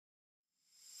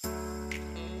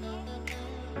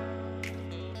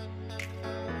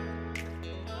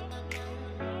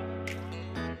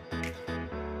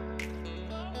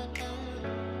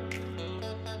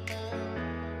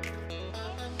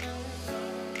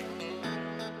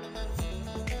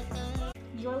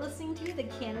the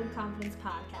Candid Confidence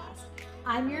Podcast.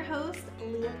 I'm your host,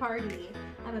 Leah Pardee.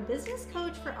 I'm a business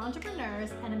coach for entrepreneurs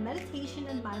and a meditation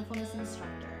and mindfulness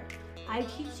instructor. I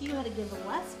teach you how to give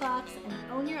less fucks and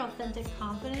own your authentic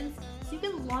confidence so you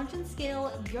can launch and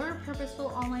scale your purposeful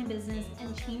online business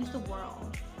and change the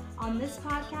world. On this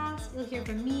podcast, you'll hear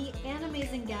from me and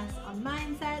amazing guests on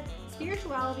mindset,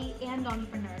 spirituality, and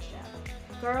entrepreneurship.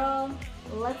 Girl,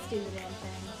 let's do the damn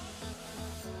thing.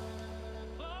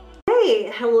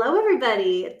 Hey, hello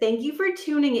everybody. Thank you for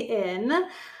tuning in.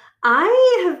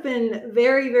 I have been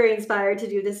very inspired to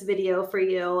do this video for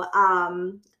you.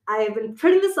 I've been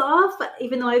putting this off,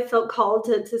 even though I felt called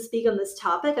to speak on this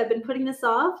topic. I've been putting this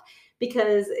off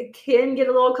because it can get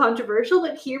a little controversial,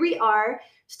 but here we are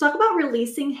to talk about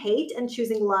releasing hate and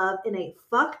choosing love in a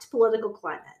fucked political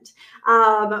climate.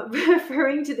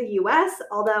 Referring to the US,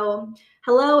 although,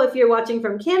 hello, if you're watching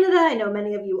from Canada, I know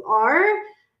many of you are.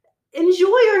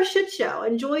 Enjoy our shit show.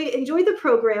 Enjoy the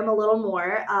program a little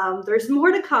more. There's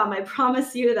more to come, I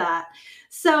promise you that.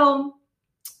 So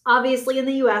obviously in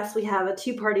the US, we have a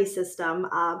two-party system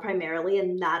primarily,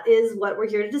 and that is what we're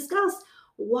here to discuss.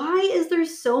 Why is there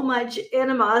so much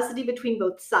animosity between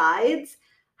both sides?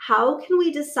 How can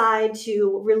we decide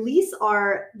to release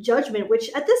our judgment, which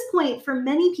at this point, for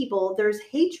many people, there's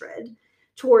hatred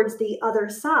towards the other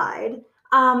side.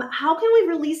 How can we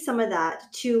release some of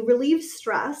that to relieve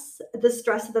stress, the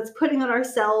stress that's putting on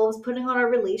ourselves, putting on our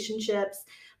relationships,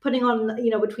 putting on,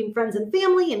 between friends and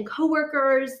family and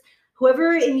coworkers,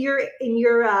 whoever in your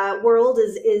world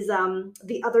is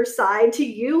the other side to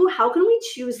you? How can we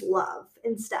choose love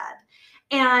instead?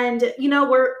 And,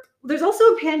 there's also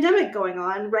a pandemic going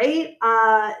on, right?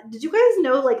 Did you guys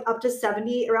know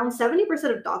around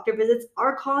 70% of doctor visits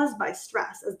are caused by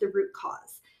stress as the root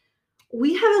cause?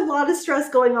 We have a lot of stress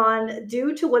going on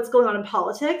due to what's going on in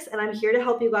politics, and I'm here to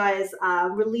help you guys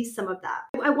release some of that.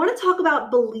 I want to talk about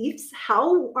beliefs,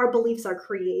 how our beliefs are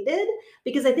created,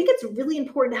 because I think it's really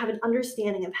important to have an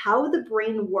understanding of how the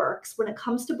brain works when it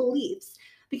comes to beliefs,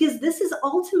 because this is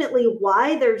ultimately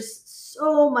why there's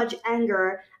so much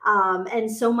anger and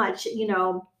so much,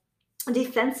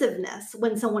 defensiveness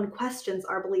when someone questions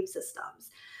our belief systems.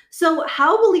 So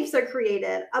how beliefs are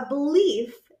created, a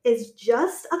belief is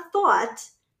just a thought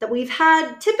that we've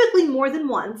had typically more than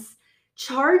once,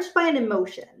 charged by an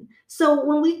emotion. So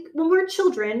when we're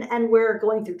children and we're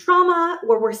going through trauma,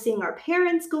 or we're seeing our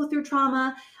parents go through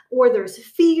trauma, or there's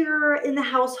fear in the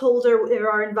household or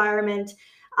our environment,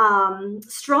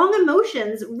 strong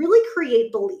emotions really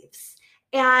create beliefs.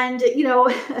 And,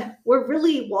 we're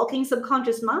really walking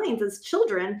subconscious minds as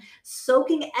children,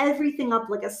 soaking everything up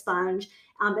like a sponge,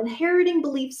 inheriting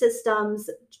belief systems,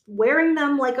 wearing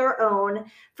them like our own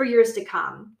for years to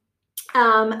come.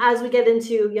 As we get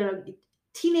into,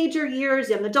 teenager years,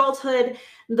 young adulthood,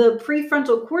 the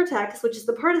prefrontal cortex, which is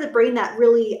the part of the brain that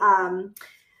really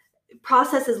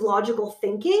processes logical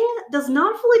thinking, does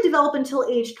not fully develop until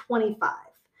age 25.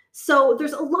 So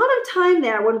there's a lot of time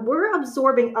there when we're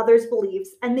absorbing others' beliefs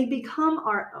and they become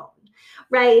our own,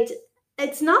 right?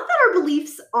 It's not that our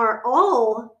beliefs are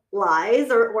all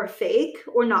lies or fake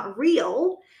or not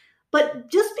real, but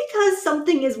just because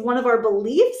something is one of our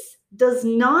beliefs does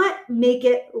not make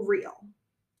it real.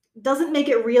 Doesn't make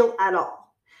it real at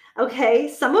all. Okay,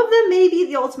 some of them may be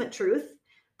the ultimate truth,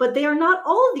 but they are not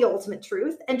all of the ultimate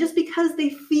truth. And just because they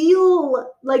feel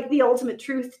like the ultimate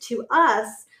truth to us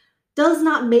does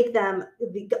not make them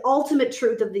the ultimate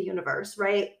truth of the universe,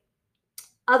 right?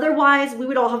 Otherwise, we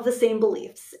would all have the same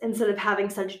beliefs instead of having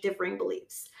such differing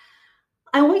beliefs.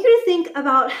 I want you to think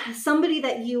about somebody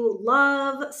that you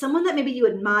love, someone that maybe you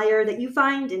admire, that you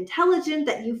find intelligent,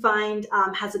 that you find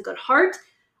has a good heart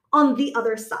on the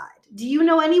other side. Do you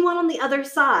know anyone on the other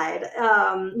side?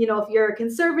 If you're a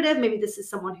conservative, maybe this is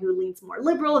someone who leans more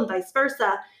liberal and vice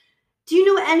versa. Do you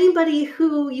know anybody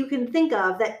who you can think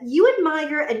of that you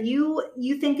admire and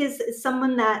you think is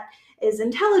someone that is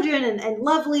intelligent and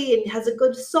lovely and has a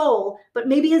good soul, but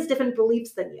maybe has different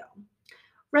beliefs than you?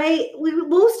 Right?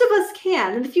 Most of us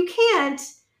can. And if you can't,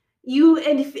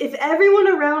 if everyone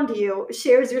around you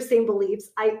shares your same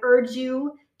beliefs, I urge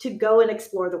you to go and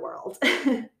explore the world.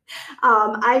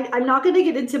 I'm not going to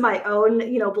get into my own,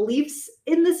 beliefs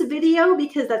in this video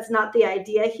because that's not the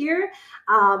idea here.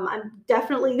 I'm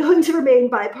definitely going to remain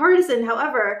bipartisan.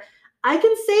 However, I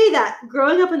can say that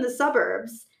growing up in the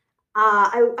suburbs,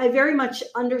 I very much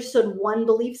understood one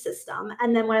belief system.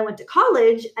 And then when I went to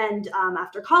college and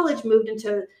after college moved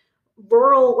into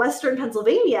rural Western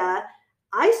Pennsylvania,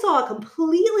 I saw a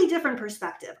completely different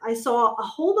perspective. I saw a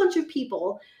whole bunch of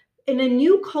people in a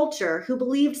new culture who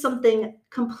believed something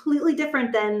completely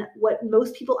different than what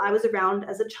most people I was around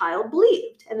as a child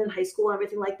believed and in high school and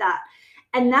everything like that.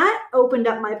 And that opened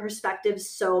up my perspective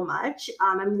so much.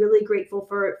 I'm really grateful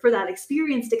for that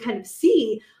experience to kind of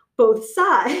see both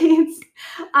sides.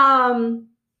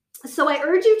 So I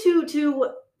urge you to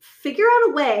figure out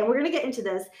a way, and we're going to get into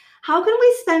this. How can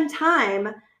we spend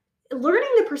time learning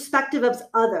the perspective of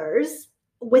others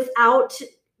without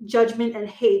judgment and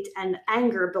hate and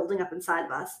anger building up inside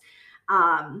of us?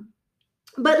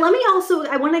 But let me also,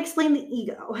 I want to explain the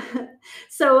ego.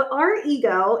 So our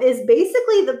ego is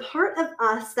basically the part of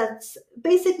us that's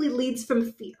basically leads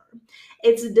from fear.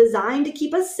 It's designed to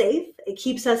keep us safe. It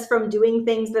keeps us from doing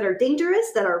things that are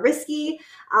dangerous, that are risky.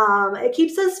 It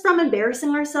keeps us from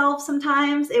embarrassing ourselves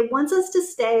sometimes. It wants us to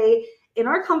stay in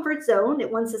our comfort zone.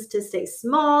 It wants us to stay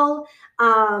small.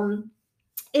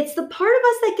 It's the part of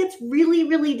us that gets really,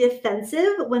 really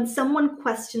defensive when someone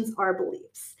questions our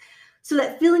beliefs. So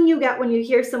that feeling you get when you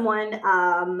hear someone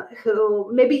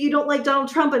who maybe you don't like Donald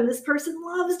Trump and this person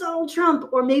loves Donald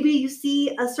Trump, or maybe you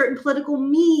see a certain political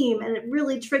meme and it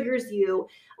really triggers you,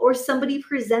 or somebody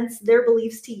presents their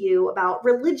beliefs to you about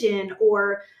religion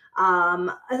or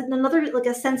another, like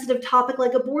a sensitive topic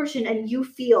like abortion, and you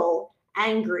feel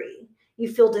angry,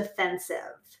 you feel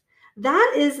defensive.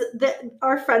 That is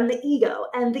our friend, the ego.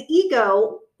 And the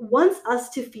ego wants us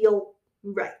to feel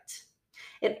right.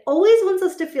 It always wants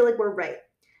us to feel like we're right.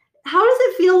 How does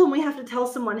it feel when we have to tell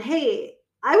someone, hey,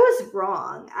 I was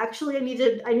wrong. Actually, I need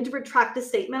to retract the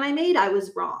statement I made. I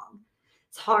was wrong.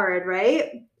 It's hard,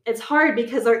 right? It's hard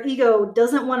because our ego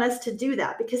doesn't want us to do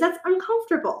that because that's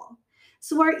uncomfortable.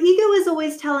 So our ego is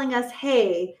always telling us,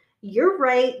 hey, you're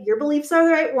right. Your beliefs are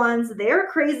the right ones. They're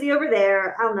crazy over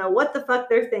there. I don't know what the fuck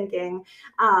they're thinking.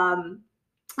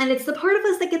 And it's the part of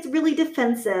us that gets really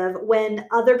defensive when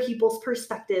other people's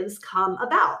perspectives come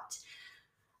about.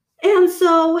 And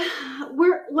so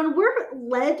when we're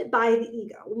led by the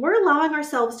ego, when we're allowing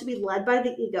ourselves to be led by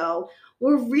the ego,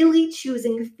 we're really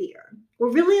choosing fear.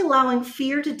 We're really allowing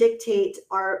fear to dictate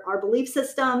our belief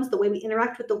systems, the way we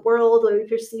interact with the world, the way we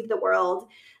perceive the world.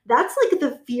 That's like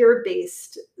the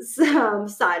fear-based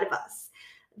side of us.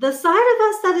 The side of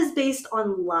us that is based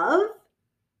on love,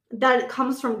 that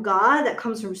comes from God, that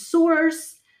comes from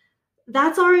source,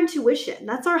 that's our intuition.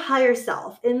 That's our higher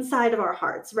self inside of our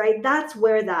hearts, right? That's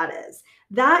where that is.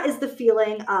 That is the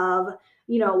feeling of,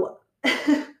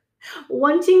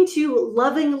 wanting to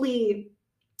lovingly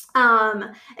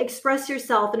express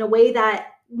yourself in a way that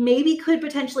maybe could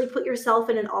potentially put yourself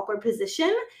in an awkward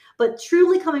position, but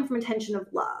truly coming from intention of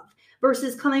love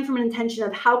versus coming from an intention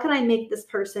of how can I make this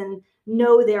person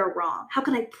know they're wrong? How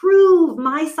can I prove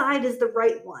my side is the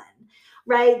right one,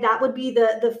 right? That would be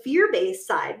the fear-based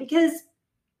side. Because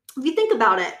if you think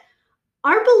about it, a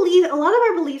lot of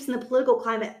our beliefs in the political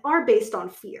climate are based on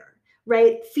fear,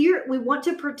 right? Fear, we want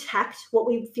to protect what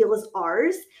we feel is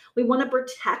ours. We want to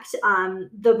protect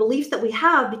the beliefs that we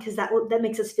have because that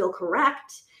makes us feel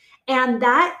correct. And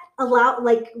that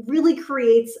really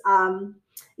creates,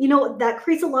 that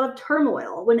creates a lot of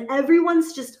turmoil when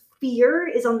everyone's just fear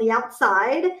is on the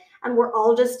outside and we're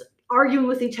all just arguing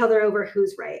with each other over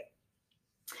who's right.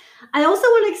 I also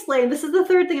want to explain, this is the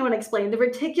third thing I want to explain, the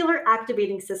reticular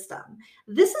activating system.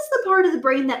 This is the part of the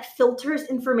brain that filters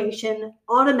information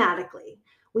automatically.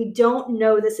 We don't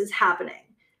know this is happening.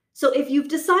 So if you've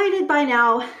decided by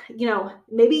now,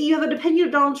 maybe you have an opinion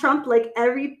of Donald Trump like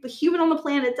every human on the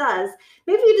planet does.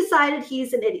 Maybe you decided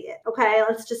he's an idiot, okay?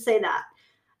 Let's just say that.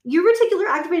 Your reticular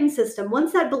activating system,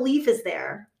 once that belief is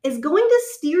there, is going to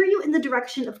steer you in the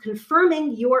direction of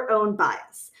confirming your own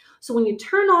bias. So when you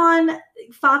turn on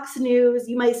Fox News,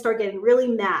 you might start getting really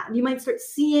mad. You might start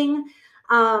seeing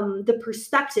the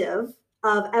perspective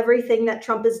of everything that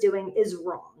Trump is doing is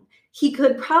wrong. He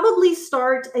could probably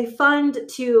start a fund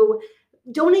to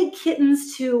donate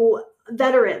kittens to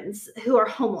veterans who are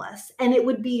homeless, and it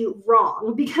would be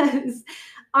wrong because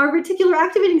our reticular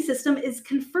activating system is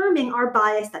confirming our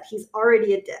bias that he's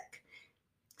already a dick.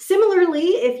 Similarly,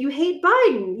 if you hate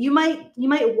Biden, you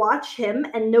might watch him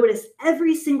and notice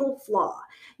every single flaw.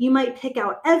 You might pick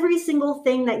out every single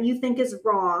thing that you think is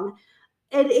wrong,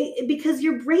 and because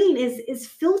your brain is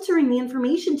filtering the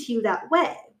information to you that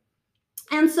way.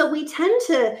 And so we tend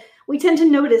to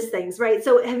notice things, right?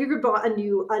 So have you ever bought a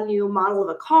new model of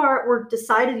a car or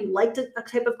decided you liked a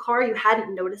type of car you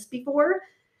hadn't noticed before?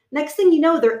 Next thing you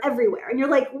know, they're everywhere. And you're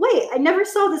like, wait, I never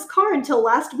saw this car until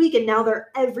last week and now they're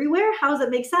everywhere? How does that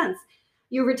make sense?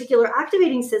 Your reticular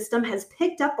activating system has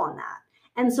picked up on that.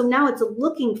 And so now it's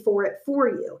looking for it for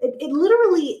you. It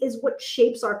literally is what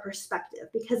shapes our perspective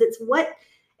because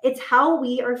it's how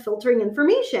we are filtering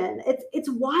information. It's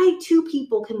why two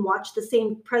people can watch the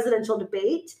same presidential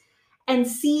debate and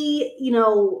see,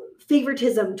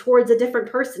 favoritism towards a different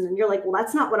person. And you're like, well,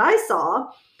 that's not what I saw,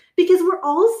 because we're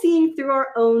all seeing through our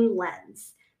own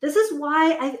lens. This is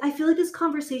why I feel like this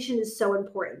conversation is so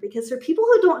important, because for people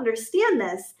who don't understand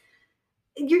this,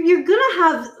 you're going to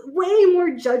have way more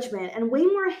judgment and way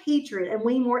more hatred and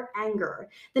way more anger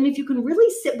than if you can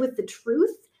really sit with the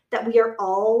truth that we are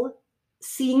all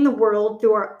seeing the world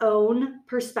through our own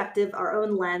perspective, our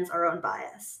own lens, our own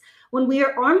bias. When we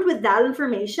are armed with that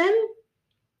information,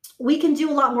 we can do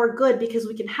a lot more good, because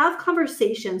we can have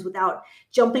conversations without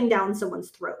jumping down someone's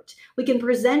throat. We can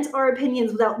present our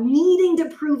opinions without needing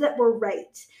to prove that we're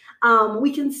right.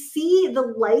 We can see the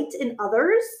light in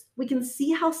others. We can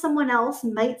see how someone else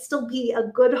might still be a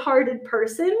good-hearted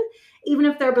person, even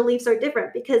if their beliefs are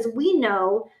different, because we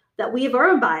know that we have our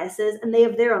own biases and they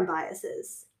have their own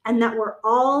biases, and that we're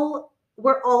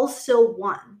all still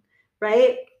one,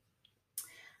 right?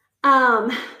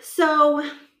 So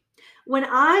when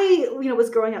I, was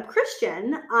growing up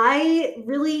Christian, I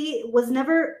really was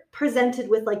never presented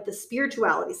with like the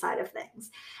spirituality side of things.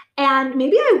 And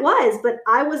maybe I was, but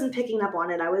I wasn't picking up on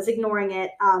it. I was ignoring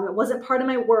it. It wasn't part of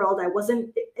my world. It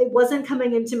wasn't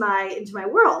coming into my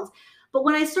world. But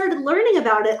when I started learning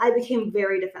about it, I became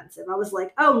very defensive. I was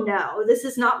like, oh no, this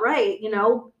is not right.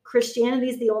 Christianity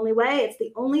is the only way. It's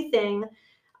the only thing.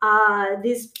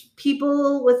 These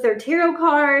people with their tarot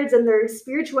cards and their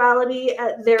spirituality,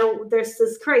 this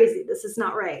is crazy. This is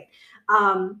not right.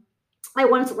 I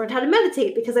wanted to learn how to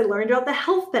meditate because I learned about the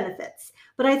health benefits.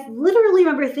 But I literally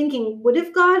remember thinking, what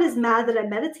if God is mad that I'm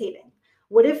meditating?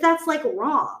 What if that's like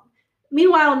wrong?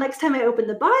 Meanwhile, next time I opened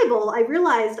the Bible, I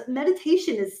realized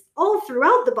meditation is all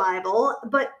throughout the Bible,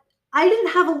 but I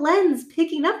didn't have a lens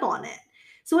picking up on it.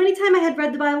 So anytime I had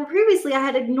read the Bible previously, I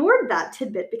had ignored that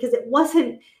tidbit because it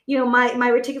wasn't,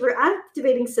 my reticular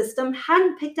activating system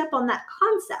hadn't picked up on that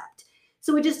concept.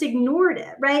 So we just ignored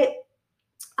it, right?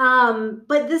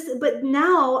 But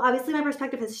now obviously my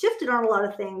perspective has shifted on a lot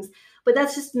of things, but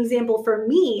that's just an example for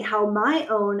me, how my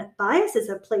own biases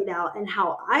have played out and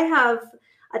how I have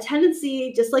a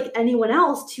tendency, just like anyone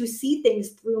else, to see things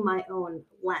through my own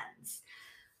lens.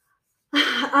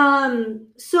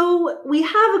 So we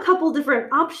have a couple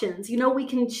different options. We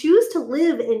can choose to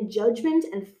live in judgment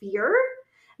and fear,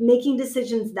 making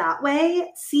decisions that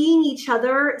way, seeing each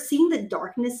other, seeing the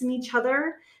darkness in each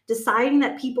other, deciding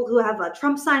that people who have a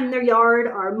Trump sign in their yard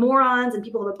are morons and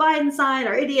people who have a Biden sign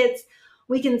are idiots.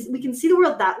 We can see the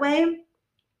world that way,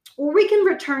 or we can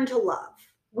return to love.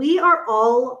 We are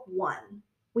all one.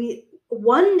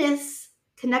 Oneness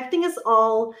connecting us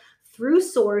all through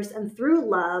source and through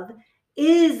love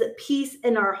is peace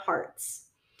in our hearts.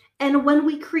 And when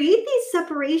we create these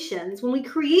separations, when we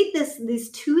create this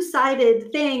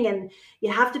two-sided thing, and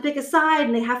you have to pick a side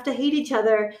and they have to hate each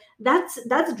other, that's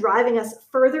driving us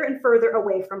further and further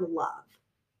away from love.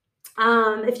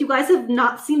 If you guys have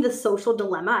not seen The Social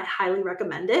Dilemma, I highly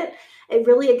recommend it. It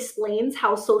really explains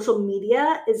how social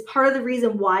media is part of the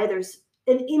reason why there's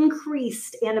an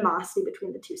increased animosity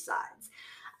between the two sides.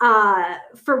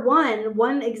 For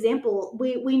one example,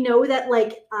 we know that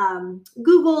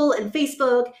Google and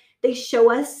Facebook, they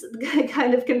show us,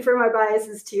 kind of confirm our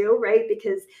biases too, right?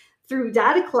 Because through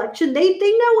data collection, they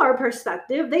know our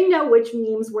perspective. They know which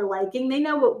memes we're liking. They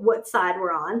know what side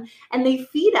we're on, and they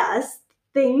feed us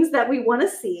things that we want to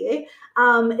see.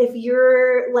 If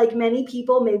you're like many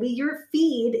people, maybe your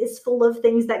feed is full of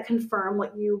things that confirm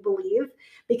what you believe,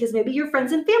 because maybe your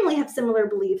friends and family have similar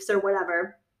beliefs or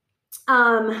whatever.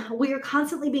 We are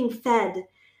constantly being fed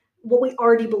what we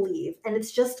already believe, and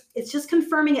it's just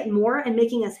confirming it more and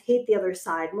making us hate the other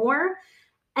side more.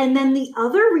 And then the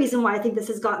other reason why I think this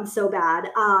has gotten so bad,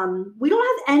 we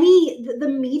don't have the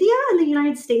media in the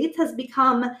United States has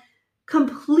become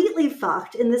completely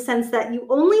fucked, in the sense that you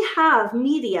only have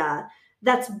media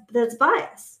that's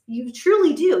biased. You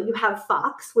truly do. You have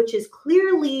Fox, which is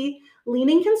clearly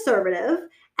leaning conservative,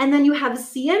 and then you have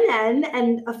CNN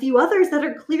and a few others that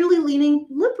are clearly leaning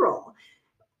liberal.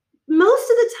 Most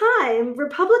of the time,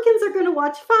 Republicans are going to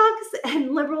watch Fox,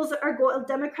 and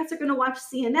Democrats are going to watch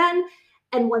CNN.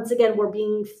 And once again, we're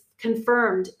being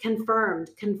confirmed.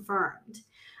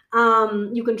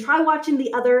 You can try watching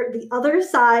the other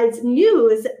side's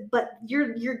news, but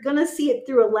you're going to see it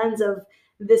through a lens of,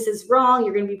 this is wrong.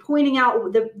 You're going to be pointing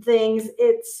out the things.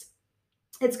 It's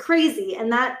crazy.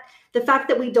 And that the fact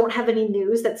that we don't have any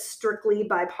news that's strictly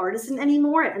bipartisan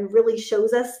anymore and really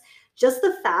shows us just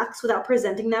the facts without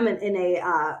presenting them in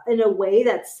a way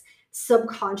that's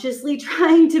subconsciously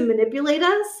trying to manipulate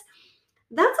us,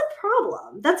 that's a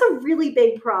problem. That's a really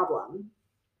big problem.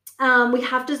 We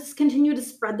have to continue to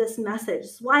spread this message.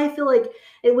 That's why I feel like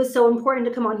it was so important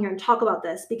to come on here and talk about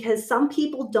this, because some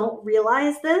people don't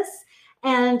realize this,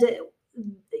 and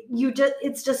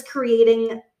it's just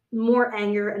creating more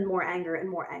anger and more anger and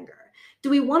more anger. Do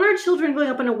we want our children growing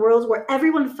up in a world where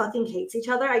everyone fucking hates each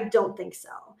other? I don't think so.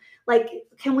 Like,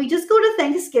 can we just go to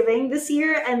Thanksgiving this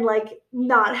year and like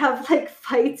not have like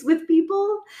fights with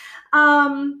people?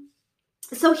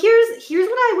 So here's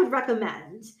what I would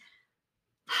recommend.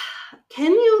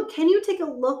 Can you take a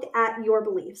look at your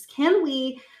beliefs? Can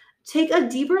we take a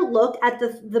deeper look at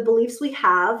the beliefs we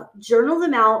have, journal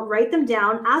them out, write them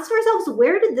down, ask ourselves,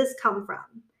 where did this come from?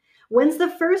 When's the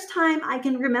first time I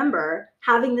can remember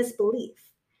having this belief?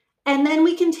 And then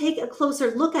we can take a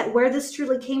closer look at where this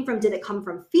truly came from. Did it come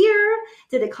from fear?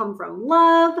 Did it come from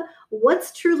love?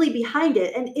 What's truly behind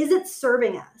it? And is it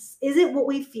serving us? Is it what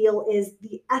we feel is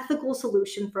the ethical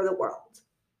solution for the world?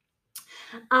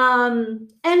 And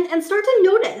start to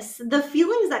notice the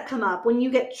feelings that come up when you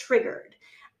get triggered.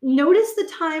 Notice the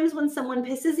times when someone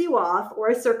pisses you off, or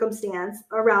a circumstance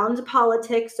around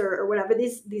politics or whatever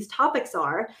these topics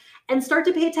are, and start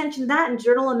to pay attention to that and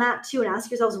journal on that too, and ask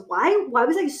yourselves, why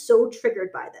was I so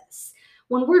triggered by this?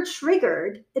 When we're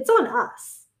triggered, it's on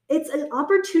us. It's an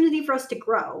opportunity for us to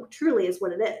grow, truly is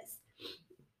what it is.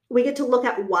 We get to look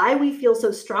at why we feel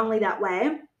so strongly that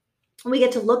way. We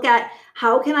get to look at,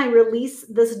 how can I release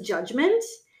this judgment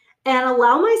and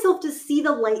allow myself to see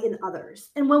the light in others?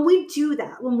 And when we do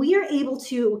that, when we are able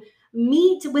to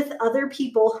meet with other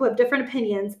people who have different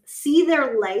opinions, see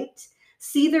their light,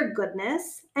 see their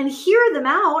goodness, and hear them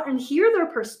out and hear their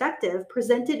perspective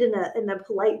presented in a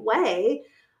polite way,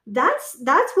 that's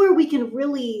where we can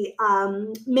really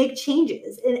make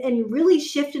changes and really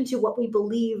shift into what we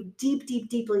believe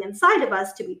deeply inside of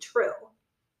us to be true.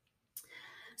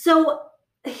 So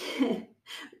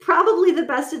probably the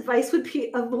best advice would be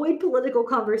avoid political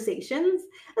conversations,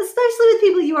 especially with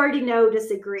people you already know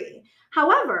disagree.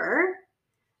 However,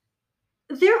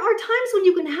 there are times when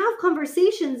you can have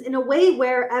conversations in a way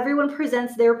where everyone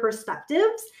presents their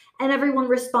perspectives and everyone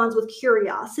responds with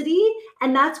curiosity,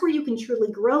 and that's where you can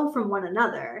truly grow from one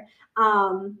another.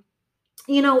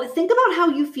 Think about how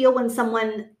you feel when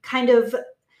someone kind of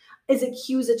is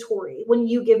accusatory when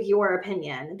you give your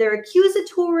opinion. They're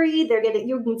accusatory,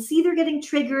 you can see they're getting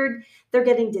triggered, they're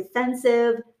getting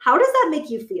defensive. How does that make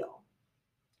you feel?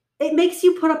 It makes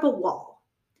you put up a wall.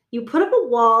 You put up a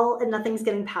wall and nothing's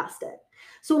getting past it.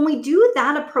 So when we do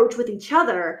that approach with each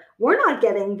other, we're not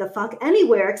getting the fuck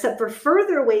anywhere except for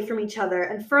further away from each other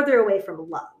and further away from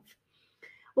love.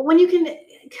 But when you can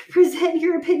present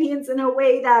your opinions in a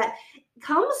way that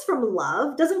comes from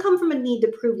love, doesn't come from a need to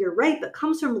prove you're right, but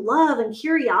comes from love and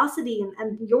curiosity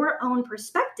and your own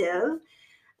perspective,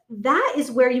 that is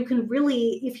where you can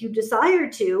really, if you desire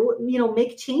to,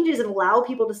 make changes and allow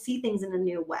people to see things in a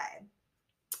new way.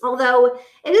 Although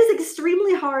it is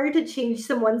extremely hard to change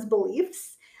someone's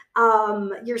beliefs.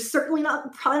 You're probably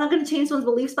not going to change someone's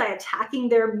beliefs by attacking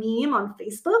their meme on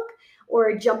Facebook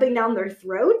or jumping down their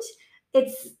throat.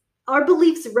 Our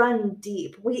beliefs run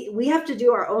deep. We have to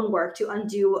do our own work to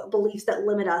undo beliefs that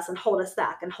limit us and hold us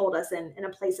back and hold us in a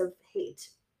place of hate.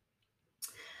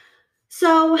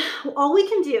 So all we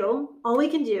can do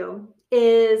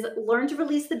is learn to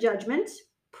release the judgment,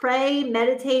 pray,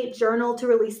 meditate, journal to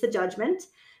release the judgment,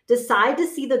 decide to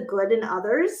see the good in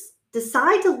others,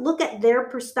 decide to look at their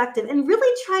perspective and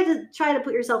really try to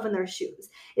put yourself in their shoes.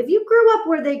 If you grew up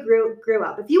where they grew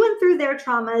up, if you went through their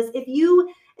traumas, if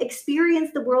you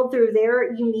experience the world through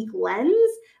their unique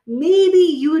lens, maybe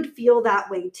you would feel that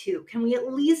way too. Can we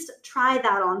at least try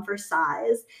that on for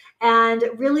size and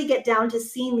really get down to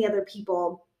seeing the other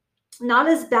people not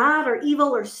as bad or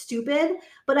evil or stupid,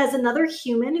 but as another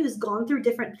human who's gone through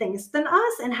different things than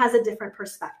us and has a different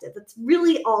perspective? That's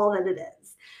really all that it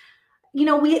is.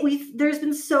 There's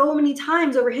been so many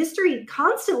times over history,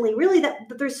 constantly, really, that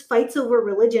there's fights over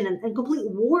religion and complete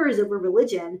wars over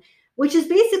religion, which is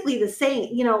basically the same.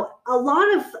 A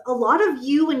lot of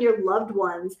you and your loved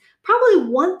ones probably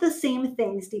want the same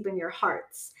things deep in your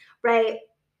hearts, right?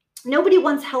 Nobody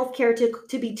wants healthcare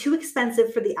to be too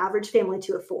expensive for the average family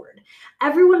to afford.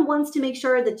 Everyone wants to make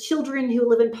sure the children who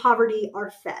live in poverty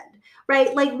are fed,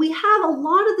 right? Like, we have a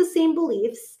lot of the same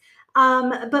beliefs,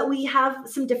 but we have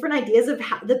some different ideas of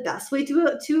how the best way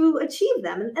to achieve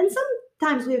them. And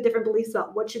sometimes we have different beliefs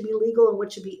about what should be legal and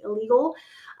what should be illegal.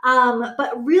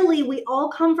 But really, we all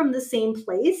come from the same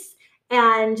place.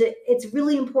 And it's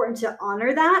really important to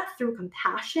honor that through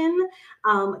compassion,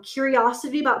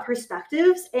 curiosity about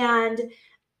perspectives. And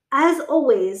as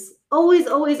always,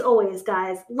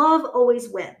 guys, love always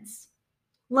wins.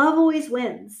 Love always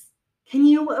wins. Can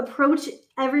you approach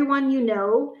everyone you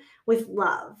know with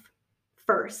love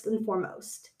first and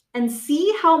foremost, and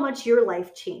see how much your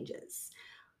life changes.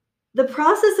 The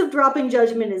process of dropping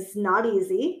judgment is not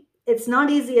easy. It's not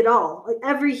easy at all. Like,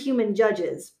 every human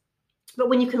judges. But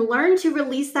when you can learn to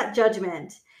release that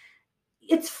judgment,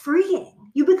 it's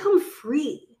freeing. You become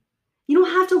free. You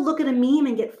don't have to look at a meme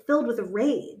and get filled with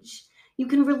rage. You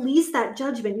can release that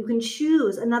judgment. You can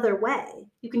choose another way.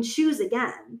 You can choose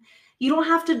again. You don't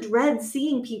have to dread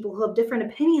seeing people who have different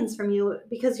opinions from you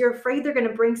because you're afraid they're going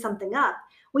to bring something up.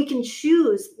 We can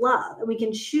choose love, and we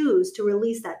can choose to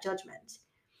release that judgment.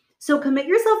 So commit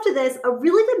yourself to this. A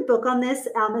really good book on this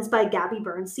is by Gabby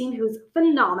Bernstein, who's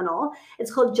phenomenal.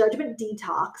 It's called Judgment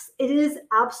Detox. It is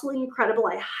absolutely incredible.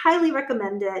 I highly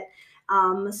recommend it.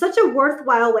 Such a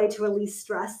worthwhile way to release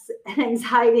stress and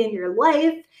anxiety in your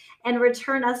life and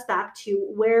return us back to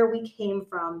where we came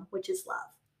from, which is love.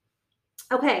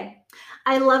 Okay,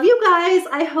 I love you guys.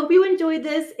 I hope you enjoyed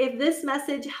this. If this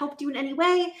message helped you in any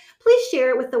way, please share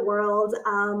it with the world.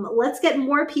 Let's get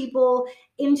more people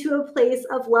into a place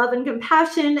of love and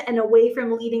compassion and away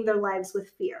from leading their lives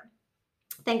with fear.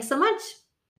 Thanks so much.